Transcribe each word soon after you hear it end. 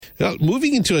Well,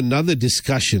 moving into another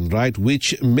discussion, right,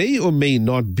 which may or may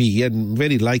not be, and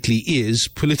very likely is,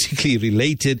 politically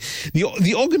related.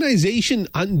 The organization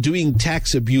Undoing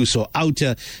Tax Abuse, or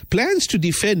OUTA, plans to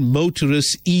defend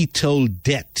motorists' e-toll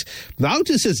debt. Now,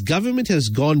 OUTA says government has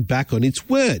gone back on its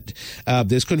word.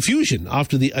 There's confusion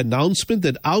after the announcement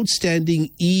that outstanding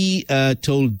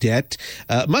e-toll debt,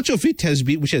 much of it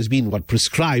which has been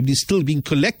prescribed, is still being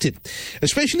collected,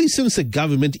 especially since the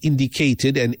government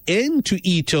indicated an end to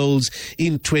e-tolls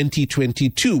in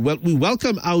 2022. Well, we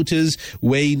welcome OUTA's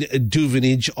Wayne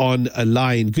Duvenage on a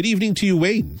line. Good evening to you,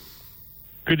 Wayne.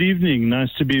 Good evening.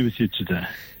 Nice to be with you today.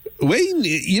 Wayne,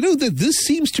 you know that this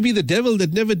seems to be the devil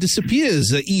that never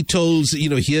disappears. E-tolls,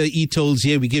 here, e-tolls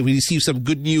here. We received some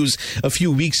good news a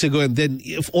few weeks ago, and then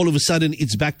all of a sudden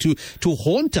it's back to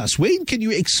haunt us. Wayne, can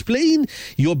you explain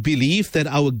your belief that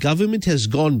our government has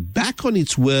gone back on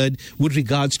its word with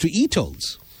regards to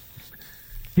e-tolls?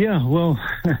 Yeah, well,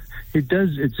 it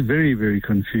does. It's very, very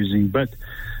confusing. But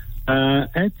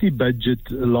at the budget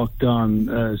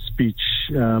lockdown speech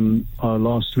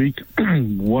last week,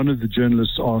 one of the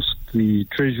journalists asked the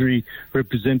Treasury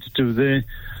representative there,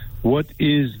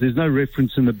 there's no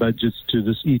reference in the budget to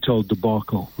this e-toll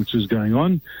debacle, which is going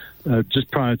on.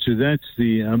 Just prior to that,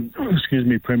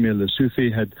 the Premier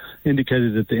Lesotho had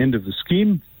indicated that the end of the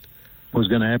scheme was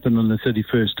going to happen on the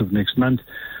 31st of next month,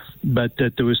 but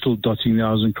that they were still dotting the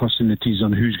I's and crossing the T's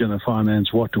on who's going to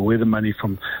finance what, or where the money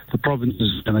from the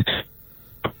provinces is going to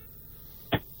come.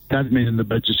 That meant in the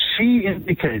budget. She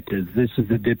indicated, this is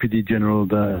the Deputy General of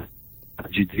the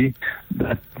GD,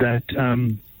 that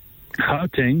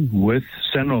Gauteng, with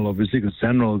SANRAL, obviously, because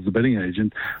SANRAL is the billing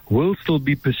agent, will still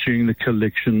be pursuing the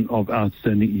collection of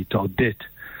outstanding e-toll debt.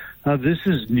 Now, this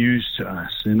is news to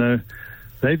us.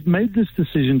 They've made this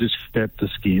decision to scrap the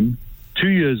scheme 2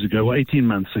 years ago, or 18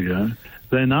 months ago.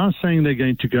 They're now saying they're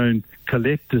going to go and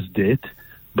collect this debt,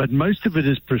 but most of it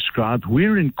is prescribed.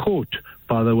 We're in court,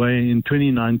 by the way. In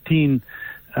 2019,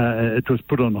 it was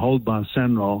put on hold by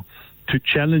SANRAL to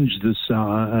challenge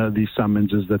these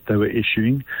summonses that they were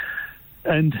issuing.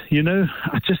 And,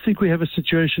 I just think we have a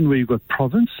situation where you've got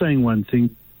province saying one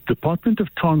thing, Department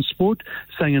of Transport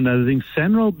saying another thing,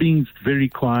 SANRAL being very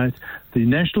quiet, the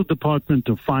National Department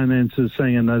of Finances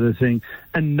saying another thing,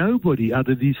 and nobody out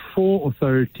of these four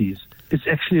authorities is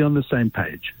actually on the same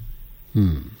page.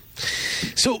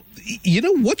 So,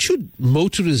 what should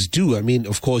motorists do? I mean,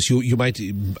 of course, you might,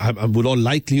 with all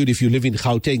likelihood, if you live in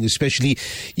Gauteng especially,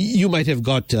 you might have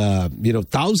got,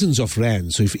 thousands of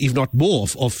rands, so if not more,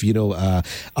 of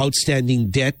outstanding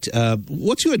debt.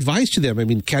 What's your advice to them? I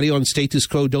mean, carry on status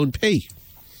quo, don't pay.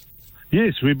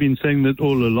 Yes, we've been saying that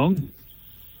all along.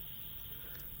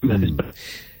 That is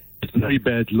a very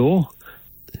bad law.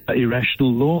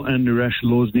 Irrational law, and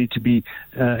irrational laws need to be,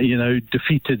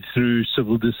 defeated through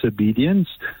civil disobedience.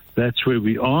 That's where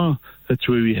we are. That's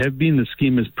where we have been. The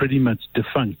scheme is pretty much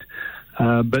defunct.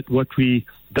 But what we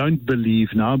don't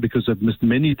believe now, because I've missed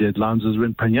many deadlines, is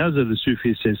when Panyaza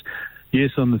Lesotho says,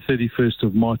 yes, on the 31st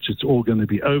of March, it's all going to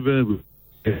be over.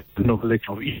 No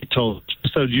election of e-toll.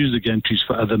 So use the gantries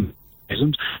for other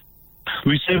reasons.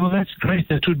 We say, well, that's great.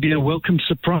 That would be a welcome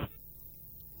surprise.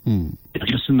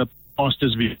 Just in the past,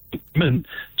 as we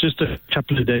just a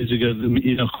couple of days ago, the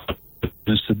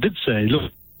minister did say,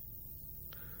 look,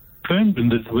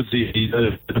 with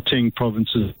the 10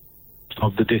 provinces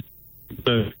of the debt,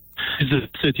 so is the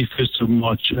 31st of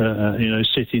March,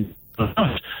 setting.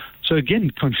 So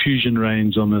again, confusion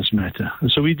reigns on this matter.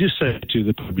 So we just say to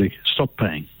the public, stop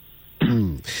paying.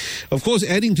 Of course,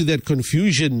 adding to that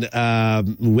confusion,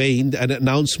 Wayne, an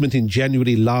announcement in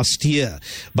January last year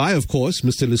by, of course,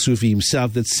 Mr. Lesotho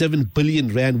himself, that 7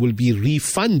 billion rand will be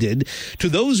refunded to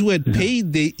those who had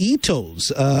paid their e-tolls.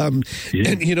 And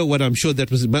you know what, I'm sure that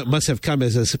must have come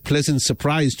as a pleasant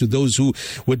surprise to those who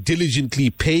were diligently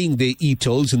paying their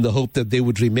e-tolls in the hope that they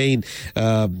would remain,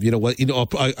 I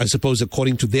suppose,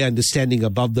 according to their understanding,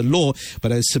 above the law.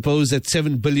 But I suppose that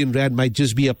 7 billion rand might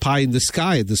just be a pie in the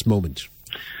sky at this moment.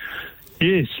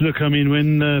 Yes, look, I mean,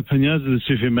 when Panyaza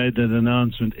Lesotho made that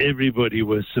announcement, everybody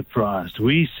was surprised.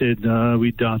 We said, we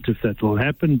doubt if that will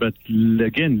happen, but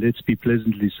again, let's be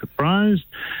pleasantly surprised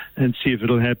and see if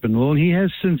it'll happen. Well, he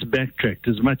has since backtracked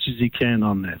as much as he can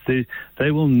on that.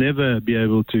 They will never be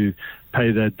able to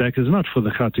pay that back. It's not for the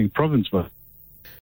Gauteng province, but